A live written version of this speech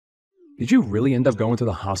Did you really end up going to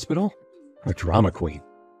the hospital? A drama queen.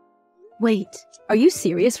 Wait, are you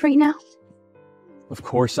serious right now? Of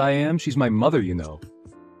course I am. She's my mother, you know.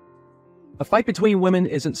 A fight between women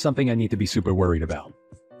isn't something I need to be super worried about.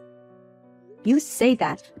 You say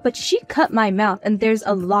that, but she cut my mouth and there's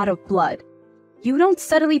a lot of blood. You don't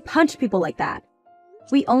suddenly punch people like that.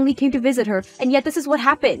 We only came to visit her, and yet this is what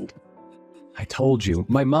happened. I told you,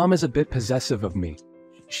 my mom is a bit possessive of me.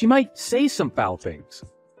 She might say some foul things.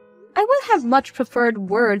 I would have much preferred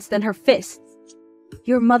words than her fists.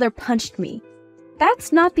 Your mother punched me.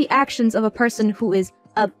 That's not the actions of a person who is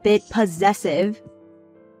a bit possessive.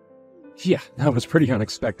 Yeah, that was pretty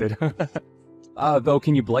unexpected. Though,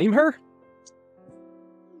 can you blame her?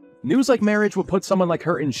 News like marriage would put someone like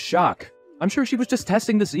her in shock. I'm sure she was just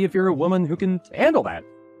testing to see if you're a woman who can handle that.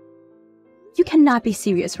 You cannot be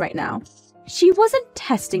serious right now. She wasn't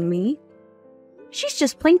testing me. She's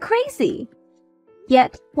just plain crazy.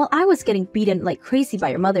 Yet, while I was getting beaten like crazy by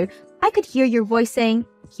your mother, I could hear your voice saying,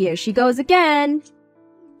 "Here she goes again."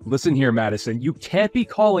 Listen here, Madison, you can't be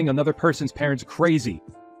calling another person's parents crazy.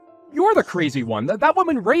 You're the crazy one. That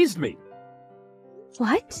woman raised me.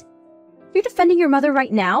 What? You're defending your mother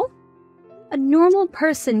right now? A normal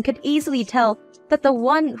person could easily tell that the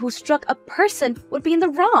one who struck a person would be in the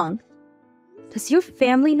wrong. Does your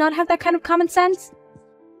family not have that kind of common sense?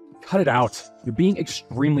 Cut it out. You're being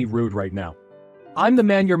extremely rude right now. I'm the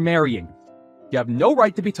man you're marrying. You have no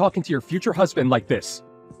right to be talking to your future husband like this.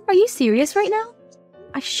 Are you serious right now?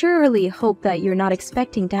 I surely hope that you're not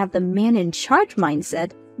expecting to have the man in charge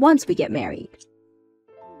mindset once we get married.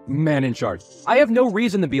 Man in charge. I have no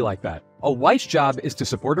reason to be like that. A wife's job is to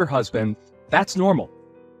support her husband. That's normal.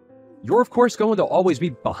 You're of course going to always be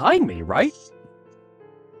behind me, right?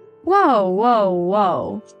 Whoa, whoa,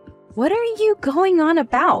 whoa. What are you going on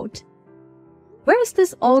about? Where is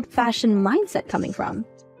this old-fashioned mindset coming from?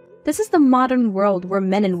 This is the modern world where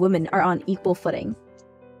men and women are on equal footing.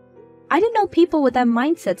 I didn't know people with that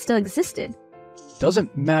mindset still existed.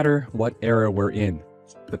 Doesn't matter what era we're in.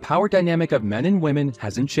 The power dynamic of men and women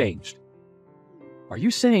hasn't changed. Are you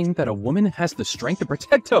saying that a woman has the strength to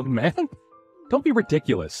protect a man? Don't be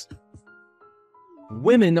ridiculous.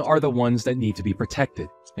 Women are the ones that need to be protected,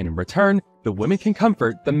 and in return, the women can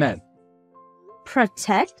comfort the men.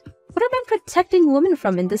 Protect? What am I protecting women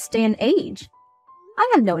from in this day and age?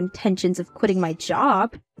 I have no intentions of quitting my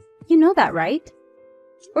job. You know that, right?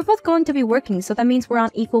 We're both going to be working, so that means we're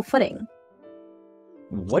on equal footing.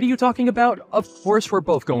 What are you talking about? Of course we're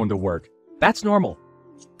both going to work. That's normal.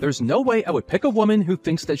 There's no way I would pick a woman who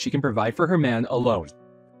thinks that she can provide for her man alone.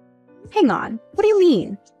 Hang on, what do you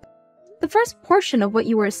mean? The first portion of what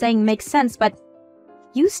you were saying makes sense, but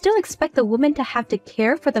you still expect the woman to have to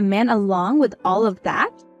care for the man along with all of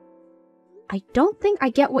that? I don't think I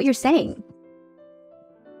get what you're saying.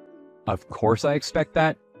 Of course I expect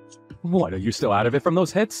that. What, are you still out of it from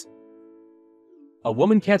those hits? A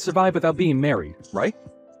woman can't survive without being married, right?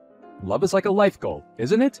 Love is like a life goal,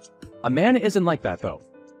 isn't it? A man isn't like that, though.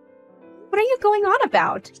 What are you going on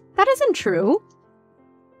about? That isn't true.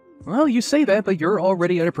 Well, you say that, but you're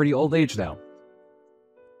already at a pretty old age now.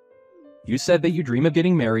 You said that you dream of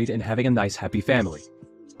getting married and having a nice, happy family.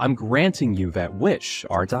 I'm granting you that wish,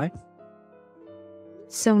 aren't I?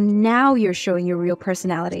 So now you're showing your real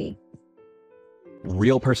personality.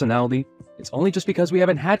 Real personality? It's only just because we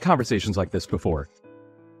haven't had conversations like this before.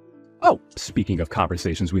 Oh, speaking of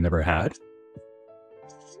conversations we never had.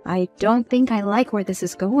 I don't think I like where this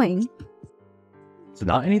is going. It's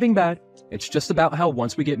not anything bad. It's just about how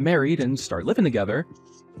once we get married and start living together,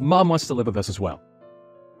 Mom wants to live with us as well.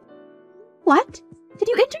 What? Did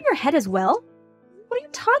you enter your head as well? What are you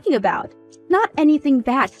talking about? Not anything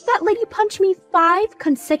bad. That lady punched me 5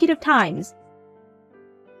 consecutive times.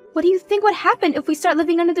 What do you think would happen if we start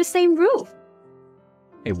living under the same roof?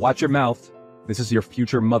 Hey, watch your mouth. This is your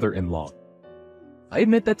future mother-in-law. I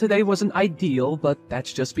admit that today wasn't ideal, but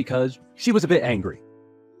that's just because she was a bit angry.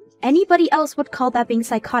 Anybody else would call that being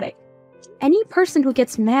psychotic. Any person who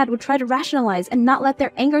gets mad would try to rationalize and not let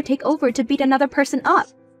their anger take over to beat another person up.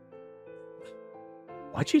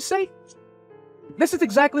 What'd you say? This is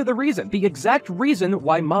exactly the exact reason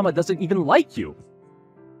why Mama doesn't even like you.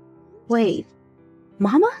 Wait,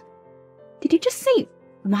 Mama? Did you just say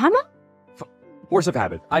Mama? Force of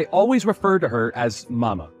habit. I always refer to her as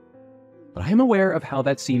Mama. But I am aware of how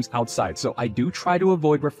that seems outside, so I do try to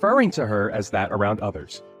avoid referring to her as that around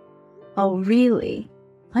others. Oh, really?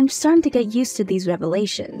 I'm starting to get used to these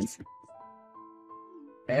revelations.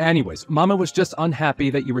 Anyways, Mama was just unhappy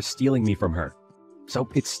that you were stealing me from her. So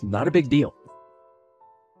it's not a big deal.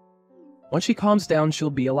 Once she calms down, she'll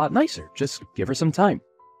be a lot nicer. Just give her some time.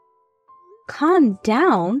 Calm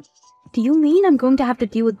down? Do you mean I'm going to have to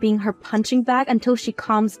deal with being her punching bag until she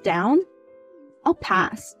calms down? I'll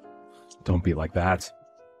pass. Don't be like that.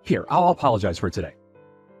 Here, I'll apologize for today.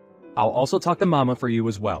 I'll also talk to Mama for you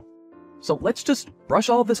as well. So let's just brush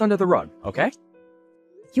all of this under the rug, okay?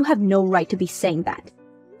 You have no right to be saying that.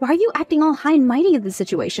 Why are you acting all high and mighty in this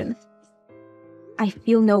situation? I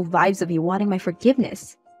feel no vibes of you wanting my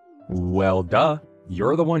forgiveness. Well, duh.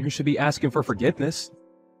 You're the one who should be asking for forgiveness.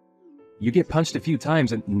 You get punched a few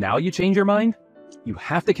times and now you change your mind? You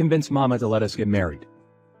have to convince Mama to let us get married.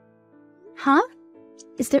 Huh?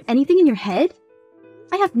 Is there anything in your head?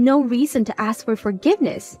 I have no reason to ask for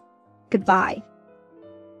forgiveness. Goodbye.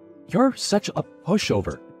 You're such a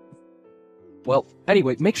pushover. Well,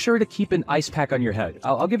 anyway, make sure to keep an ice pack on your head.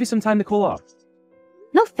 I'll give you some time to cool off.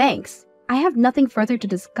 No thanks. I have nothing further to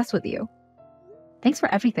discuss with you. Thanks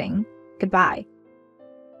for everything. Goodbye.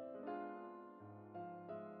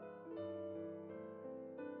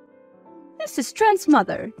 This is Trent's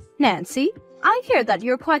mother, Nancy. I hear that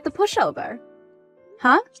you're quite the pushover.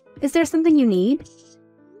 Huh? Is there something you need?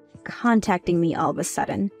 Contacting me all of a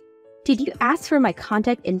sudden. Did you ask for my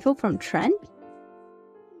contact info from Trent?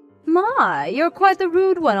 My, you're quite the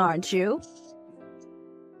rude one, aren't you?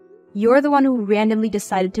 You're the one who randomly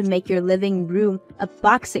decided to make your living room a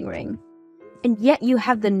boxing ring. And yet you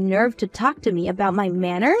have the nerve to talk to me about my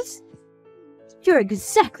manners? You're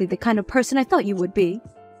exactly the kind of person I thought you would be.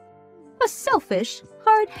 A selfish,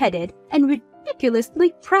 hard-headed, and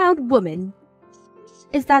ridiculously proud woman.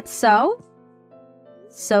 Is that so?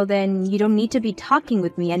 So then you don't need to be talking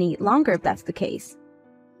with me any longer if that's the case.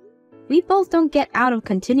 We both don't get out of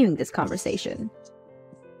continuing this conversation.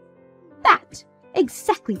 That!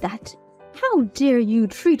 Exactly that! How dare you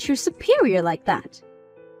treat your superior like that?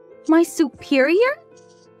 My superior?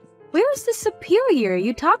 Where's the superior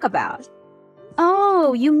you talk about?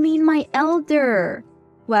 Oh, you mean my elder.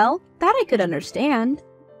 Well, that I could understand.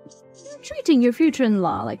 Treating your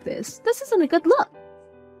future-in-law like this isn't a good look.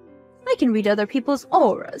 I can read other people's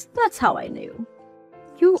auras, that's how I knew.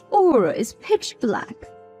 Your aura is pitch black.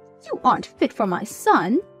 You aren't fit for my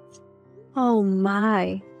son. Oh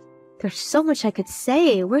my. There's so much I could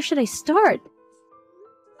say. Where should I start?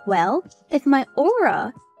 Well, if my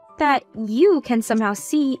aura, that you can somehow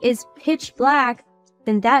see, is pitch black,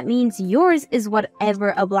 then that means yours is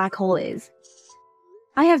whatever a black hole is.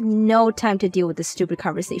 I have no time to deal with this stupid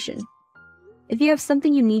conversation. If you have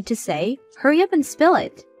something you need to say, hurry up and spill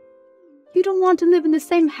it. You don't want to live in the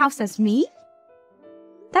same house as me?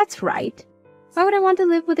 That's right. Why would I want to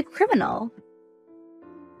live with a criminal?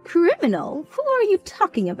 Criminal? Who are you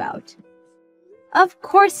talking about? Of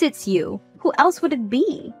course it's you. Who else would it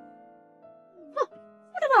be? Huh,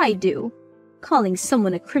 what did I do? Calling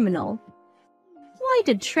someone a criminal. Why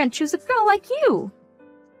did Trent choose a girl like you?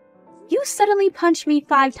 You suddenly punched me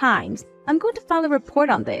 5 times. I'm going to file a report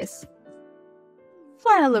on this.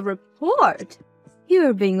 File a report?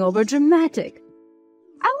 You're being overdramatic.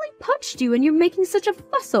 I only punched you and you're making such a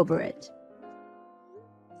fuss over it.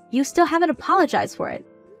 You still haven't apologized for it.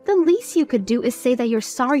 The least you could do is say that you're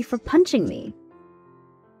sorry for punching me.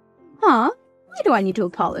 Huh? Why do I need to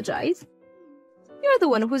apologize? You're the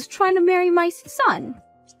one who's trying to marry my son,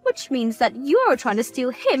 which means that you're trying to steal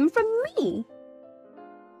him from me.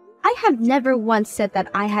 I have never once said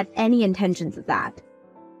that I had any intentions of that.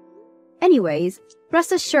 Anyways,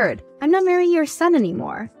 rest assured, I'm not marrying your son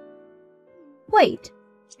anymore. Wait,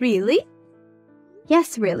 really?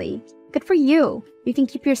 Yes, really. Good for you. You can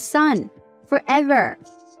keep your son. Forever.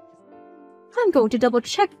 I'm going to double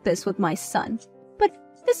check this with my son. But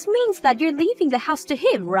this means that you're leaving the house to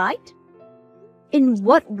him, right? In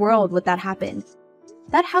what world would that happen?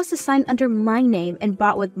 That house is signed under my name and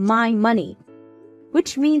bought with my money.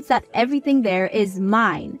 Which means that everything there is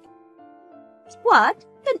mine. What?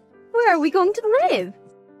 Then where are we going to live?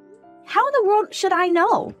 How in the world should I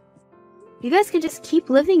know? You guys can just keep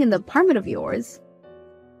living in the apartment of yours.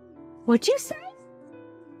 What'd you say?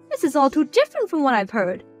 This is all too different from what I've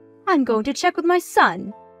heard. I'm going to check with my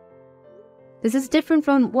son. This is different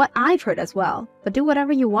from what I've heard as well, but do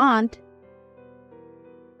whatever you want.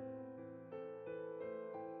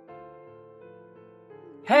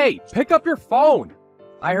 Hey, pick up your phone!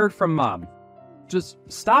 I heard from Mom. Just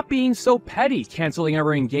stop being so petty, canceling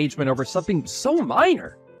our engagement over something so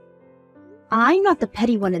minor. I'm not the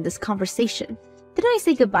petty one in this conversation. Didn't I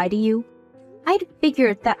say goodbye to you? I'd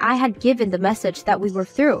figured that I had given the message that we were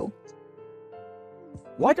through.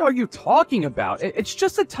 What are you talking about? It's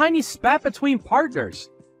just a tiny spat between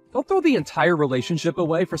partners. Don't throw the entire relationship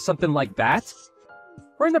away for something like that.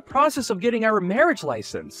 We're in the process of getting our marriage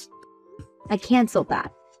license. I canceled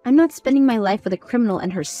that. I'm not spending my life with a criminal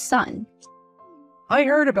and her son. I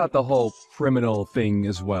heard about the whole criminal thing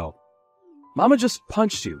as well. Mama just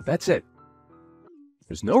punched you, that's it.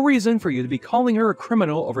 There's no reason for you to be calling her a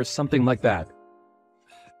criminal over something like that.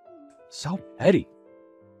 So petty.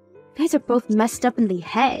 You guys are both messed up in the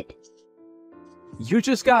head. You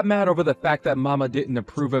just got mad over the fact that Mama didn't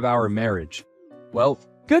approve of our marriage. Well,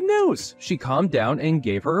 good news. She calmed down and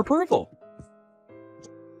gave her approval.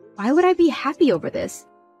 Why would I be happy over this?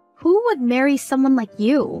 Who would marry someone like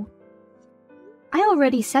you? I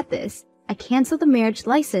already said this. I canceled the marriage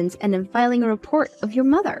license and am filing a report of your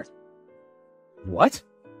mother. What?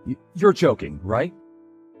 You're joking, right?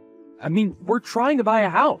 I mean, we're trying to buy a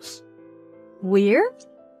house. We're?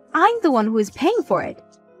 I'm the one who is paying for it.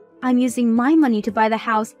 I'm using my money to buy the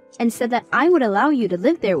house and said that I would allow you to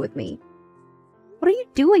live there with me. What are you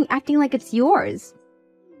doing acting like it's yours?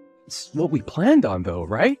 It's what we planned on though,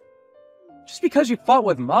 right? Just because you fought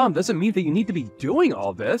with Mom doesn't mean that you need to be doing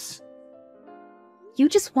all this. You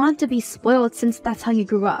just want to be spoiled since that's how you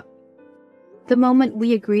grew up. The moment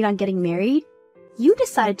we agreed on getting married, you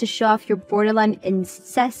decided to show off your borderline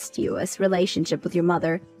incestuous relationship with your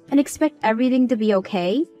mother and expect everything to be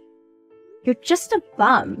okay? You're just a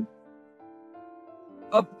bum.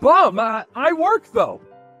 A bum? I work though.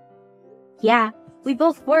 Yeah, we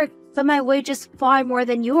both work, but my wage is far more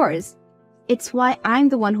than yours. It's why I'm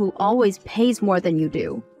the one who always pays more than you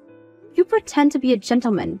do. You pretend to be a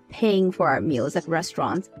gentleman paying for our meals at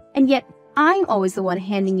restaurants, and yet I'm always the one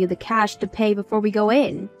handing you the cash to pay before we go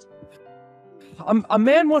in. A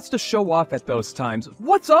man wants to show off at those times.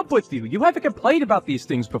 What's up with you? You haven't complained about these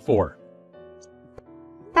things before.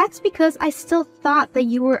 That's because I still thought that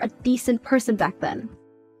you were a decent person back then.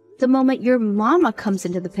 The moment your mama comes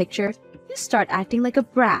into the picture, you start acting like a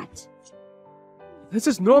brat. This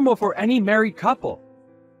is normal for any married couple.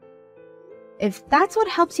 If that's what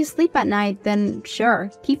helps you sleep at night, then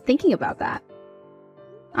sure, keep thinking about that.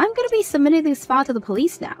 I'm gonna be submitting this file to the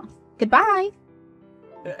police now. Goodbye!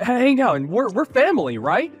 Hang on, we're family,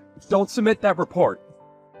 right? Don't submit that report.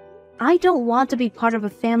 I don't want to be part of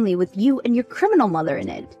a family with you and your criminal mother in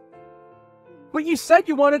it. But you said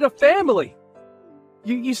you wanted a family.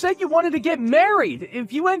 You said you wanted to get married.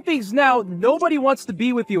 If you end things now, nobody wants to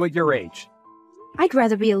be with you at your age. I'd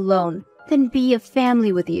rather be alone than be a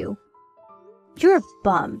family with you. You're a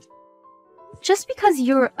bum. Just because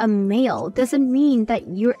you're a male doesn't mean that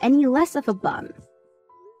you're any less of a bum.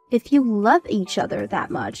 If you love each other that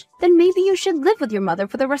much, then maybe you should live with your mother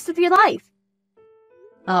for the rest of your life.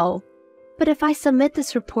 Oh, but if I submit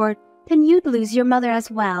this report, then you'd lose your mother as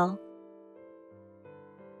well.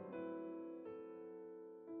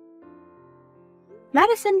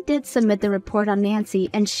 Madison did submit the report on Nancy,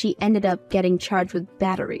 and she ended up getting charged with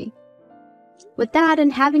battery. With that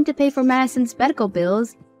and having to pay for Madison's medical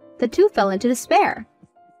bills, the two fell into despair.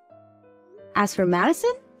 As for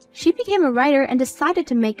Madison, she became a writer and decided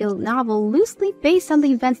to make a novel loosely based on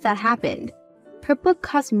the events that happened. Her book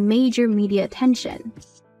caused major media attention.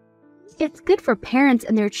 It's good for parents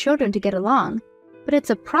and their children to get along, but it's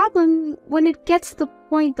a problem when it gets to the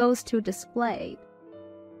point those two display.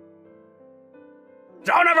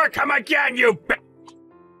 Don't ever come again, you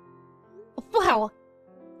Wow,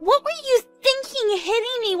 what were you thinking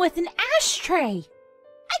hitting me with an ashtray?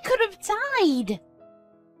 I could have died.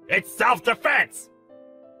 It's self-defense!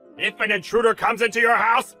 If an intruder comes into your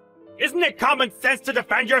house, isn't it common sense to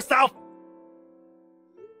defend yourself?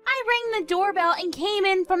 I rang the doorbell and came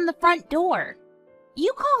in from the front door.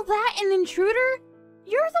 You call that an intruder?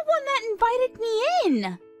 You're the one that invited me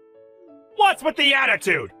in. What's with the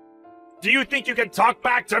attitude? Do you think you can talk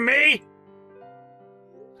back to me?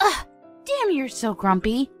 Ugh, damn, you're so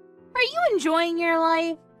grumpy. Are you enjoying your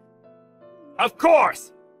life? Of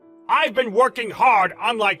course! I've been working hard,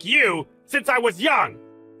 unlike you, since I was young,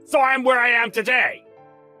 so I'm where I am today.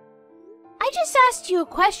 I just asked you a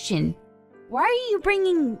question. Why are you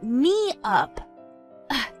bringing me up?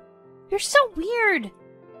 Ugh, you're so weird.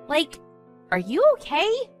 Like, are you okay?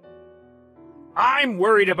 I'm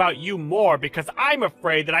worried about you more because I'm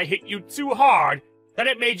afraid that I hit you too hard, that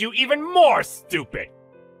it made you even more stupid.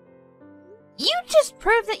 You just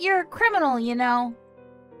proved that you're a criminal, you know.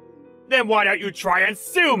 Then why don't you try and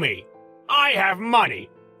sue me? I have money,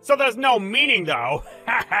 so there's no meaning though.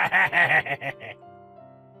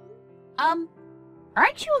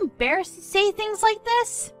 Aren't you embarrassed to say things like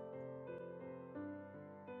this?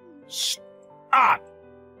 Shh up!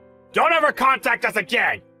 Don't ever contact us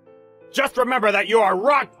again! Just remember that you are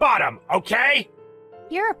rock bottom, okay?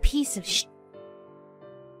 You're a piece of sh**.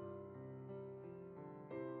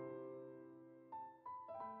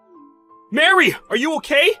 Mary, are you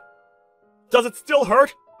okay? Does it still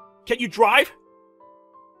hurt? Can you drive?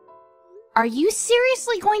 Are you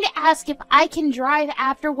seriously going to ask if I can drive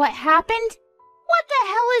after what happened? What the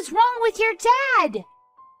hell is wrong with your dad?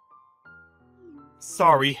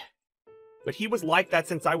 Sorry, but he was like that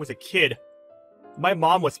since I was a kid. My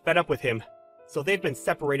mom was fed up with him, so they've been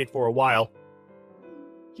separated for a while.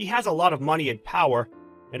 He has a lot of money and power,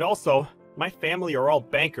 and also, my family are all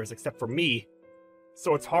bankers except for me,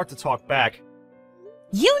 so it's hard to talk back.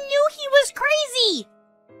 You knew he was crazy!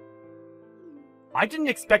 I didn't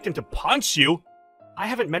expect him to punch you. I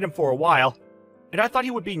haven't met him for a while, and I thought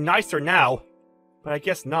he would be nicer now, but I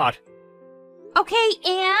guess not. Okay,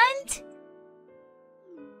 and?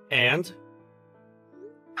 And?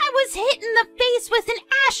 I was hit in the face with an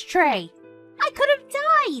ashtray. I could have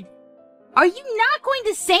died. Are you not going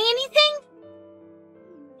to say anything?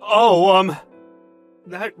 Oh,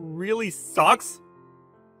 that really sucks.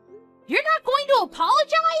 You're not going to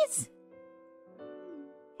apologize?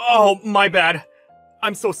 Oh, my bad.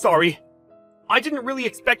 I'm so sorry. I didn't really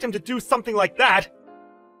expect him to do something like that.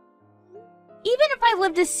 Even if I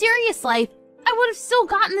lived a serious life, I would have still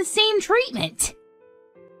gotten the same treatment.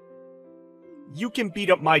 You can beat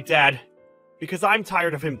up my dad, because I'm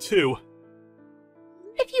tired of him too.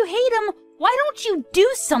 If you hate him, why don't you do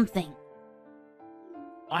something?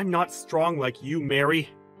 I'm not strong like you, Mary.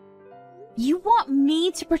 You want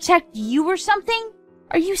me to protect you or something?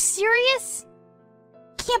 Are you serious?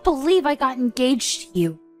 Can't believe I got engaged to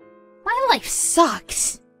you. My life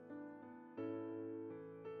sucks.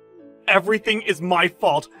 Everything is my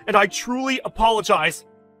fault, and I truly apologize.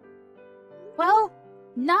 Well,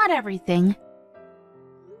 not everything.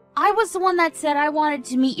 I was the one that said I wanted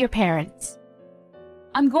to meet your parents.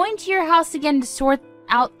 I'm going to your house again to sort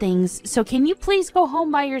out things, so can you please go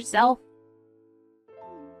home by yourself?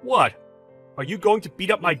 What? Are you going to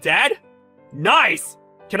beat up my dad? Nice!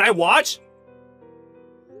 Can I watch?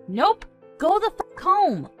 Nope. Go the f***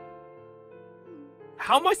 home.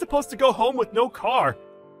 How am I supposed to go home with no car?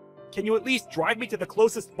 Can you at least drive me to the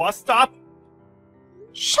closest bus stop?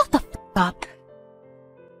 Shut the f*** up.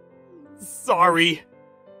 Sorry.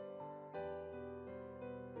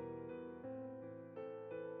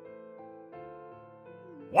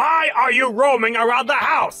 Why are you roaming around the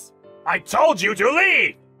house? I told you to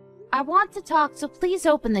leave! I want to talk, so please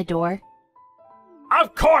open the door.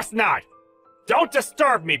 Of course not! Don't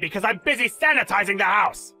disturb me because I'm busy sanitizing the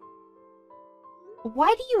house!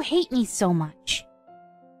 Why do you hate me so much?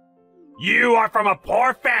 You are from a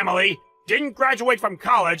poor family, didn't graduate from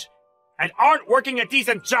college, and aren't working a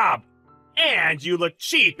decent job. And you look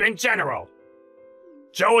cheap in general.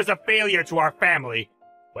 Joe is a failure to our family,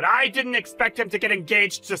 but I didn't expect him to get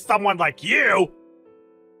engaged to someone like you!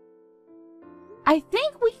 I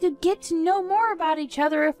think we could get to know more about each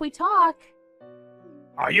other if we talk.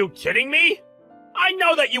 Are you kidding me? I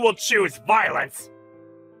know that you will choose violence!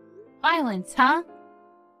 Violence, huh?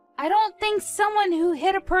 I don't think someone who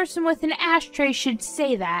hit a person with an ashtray should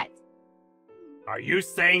say that. Are you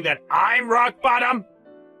saying that I'm rock bottom?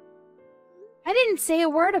 I didn't say a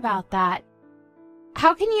word about that.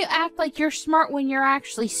 How can you act like you're smart when you're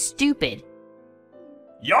actually stupid?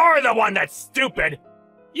 You're the one that's stupid!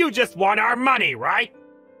 You just want our money, right?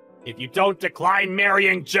 If you don't decline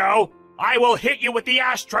marrying Joe, I will hit you with the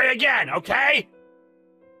ashtray again, okay?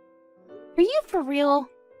 Are you for real?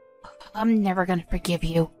 I'm never gonna forgive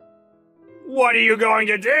you. What are you going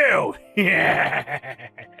to do?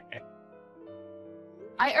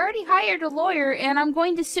 I already hired a lawyer and I'm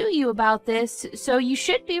going to sue you about this, so you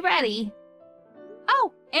should be ready.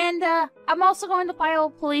 Oh, and I'm also going to file a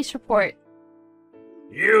police report.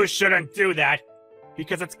 You shouldn't do that,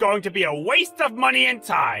 because it's going to be a waste of money and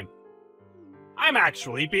time. I'm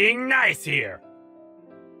actually being nice here.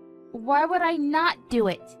 Why would I not do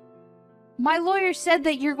it? My lawyer said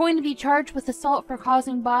that you're going to be charged with assault for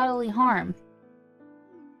causing bodily harm.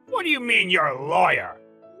 What do you mean you're a lawyer?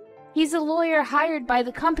 He's a lawyer hired by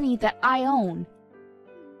the company that I own.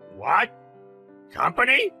 What?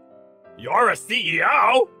 Company? You're a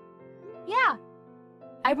CEO? Yeah.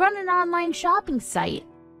 I run an online shopping site.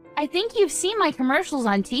 I think you've seen my commercials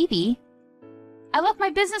on TV. I left my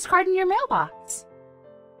business card in your mailbox.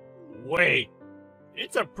 Wait,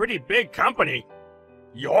 it's a pretty big company.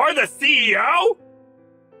 You're the CEO?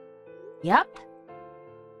 Yep.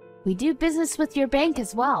 We do business with your bank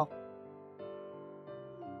as well.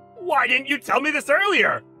 Why didn't you tell me this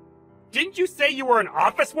earlier? Didn't you say you were an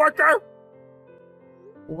office worker?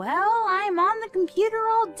 Well, I'm on the computer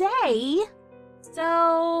all day,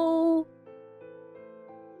 so...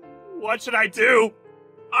 What should I do?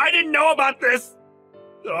 I didn't know about this.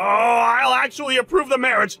 Oh, I'll actually approve the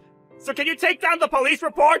marriage. So can you take down the police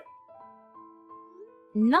report?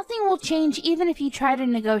 Nothing will change even if you try to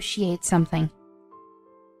negotiate something.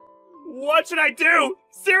 What should I do?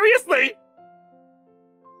 Seriously?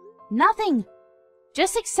 Nothing.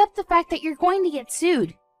 Just accept the fact that you're going to get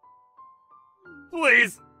sued.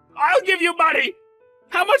 Please, I'll give you money.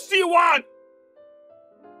 How much do you want?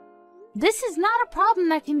 This is not a problem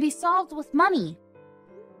that can be solved with money.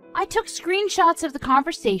 I took screenshots of the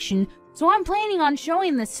conversation, so I'm planning on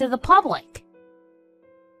showing this to the public.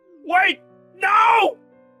 Wait, no!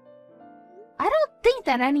 I don't think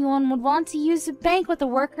that anyone would want to use a bank with a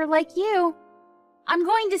worker like you. I'm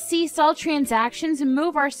going to cease all transactions and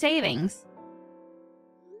move our savings.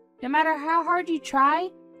 No matter how hard you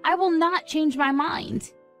try, I will not change my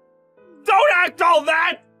mind. Don't act all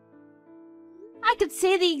that! I could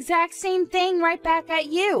say the exact same thing right back at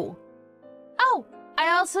you. Oh,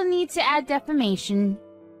 I also need to add defamation.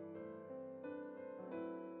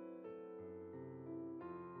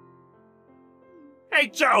 Hey,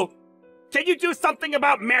 Joe! Can you do something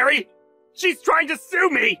about Mary? She's trying to sue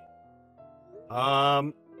me!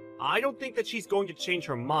 I don't think that she's going to change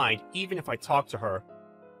her mind, even if I talk to her.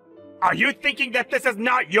 Are you thinking that this is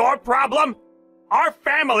not your problem? Our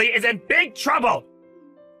family is in big trouble!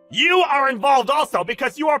 You are involved also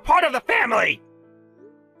because you are part of the family!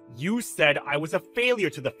 You said I was a failure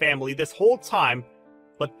to the family this whole time,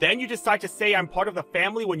 but then you decide to say I'm part of the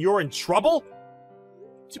family when you're in trouble?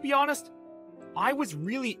 To be honest, I was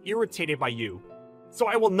really irritated by you, so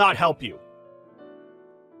I will not help you.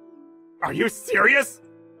 Are you serious?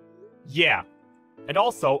 Yeah, and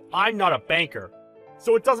also, I'm not a banker,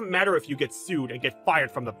 so it doesn't matter if you get sued and get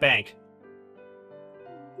fired from the bank.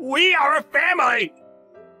 We are a family!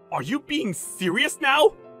 Are you being serious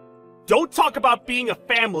now? Don't talk about being a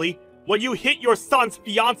family when you hit your son's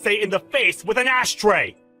fiancé in the face with an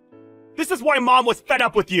ashtray! This is why Mom was fed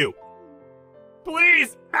up with you!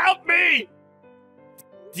 Please, help me!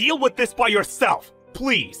 Deal with this by yourself,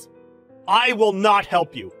 please. I will not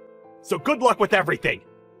help you. So good luck with everything.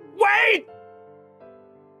 Wait!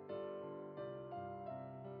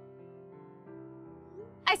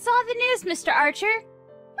 I saw the news, Mr. Archer.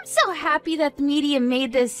 I'm so happy that the media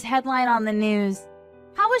made this headline on the news.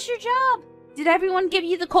 How was your job? Did everyone give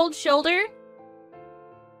you the cold shoulder?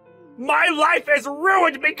 My life is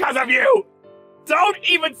ruined because of you! Don't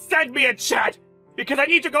even send me a chat, because I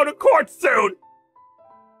need to go to court soon!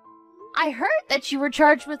 I heard that you were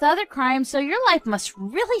charged with other crimes, so your life must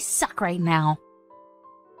really suck right now.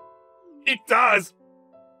 It does!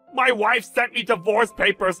 My wife sent me divorce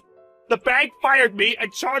papers. The bank fired me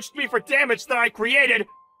and charged me for damage that I created,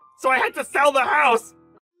 so I had to sell the house!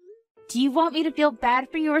 Do you want me to feel bad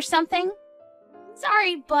for you or something?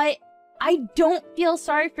 Sorry, but I don't feel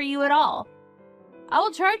sorry for you at all. I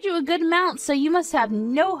will charge you a good amount, so you must have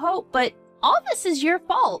no hope, but all this is your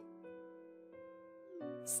fault.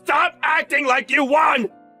 Stop acting like you won!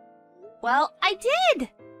 Well, I did!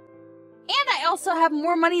 And I also have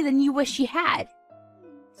more money than you wish you had.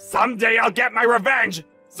 Someday I'll get my revenge,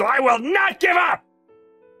 so I will not give up!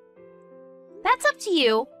 That's up to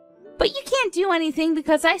you, but you can't do anything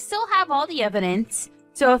because I still have all the evidence.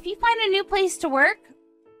 So if you find a new place to work,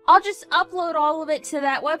 I'll just upload all of it to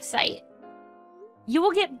that website. You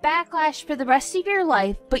will get backlash for the rest of your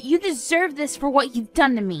life, but you deserve this for what you've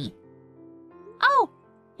done to me. Oh,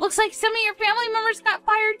 looks like some of your family members got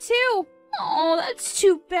fired too. Oh, that's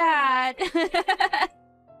too bad.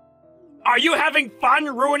 Are you having fun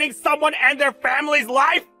ruining someone and their family's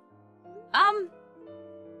life?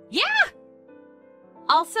 Yeah.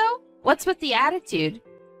 Also, what's with the attitude?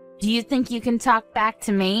 Do you think you can talk back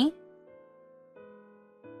to me?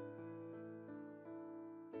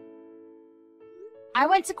 I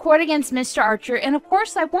went to court against Mr. Archer, and of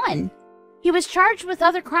course I won. He was charged with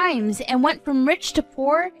other crimes and went from rich to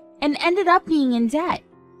poor and ended up being in debt.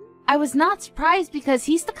 I was not surprised because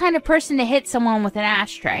he's the kind of person to hit someone with an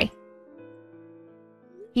ashtray.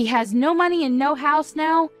 He has no money and no house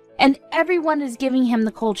now, and everyone is giving him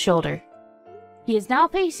the cold shoulder. He is now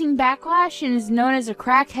facing backlash and is known as a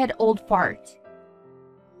crackhead old fart.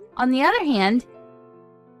 On the other hand,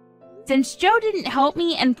 since Joe didn't help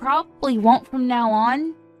me and probably won't from now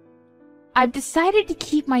on, I've decided to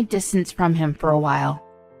keep my distance from him for a while.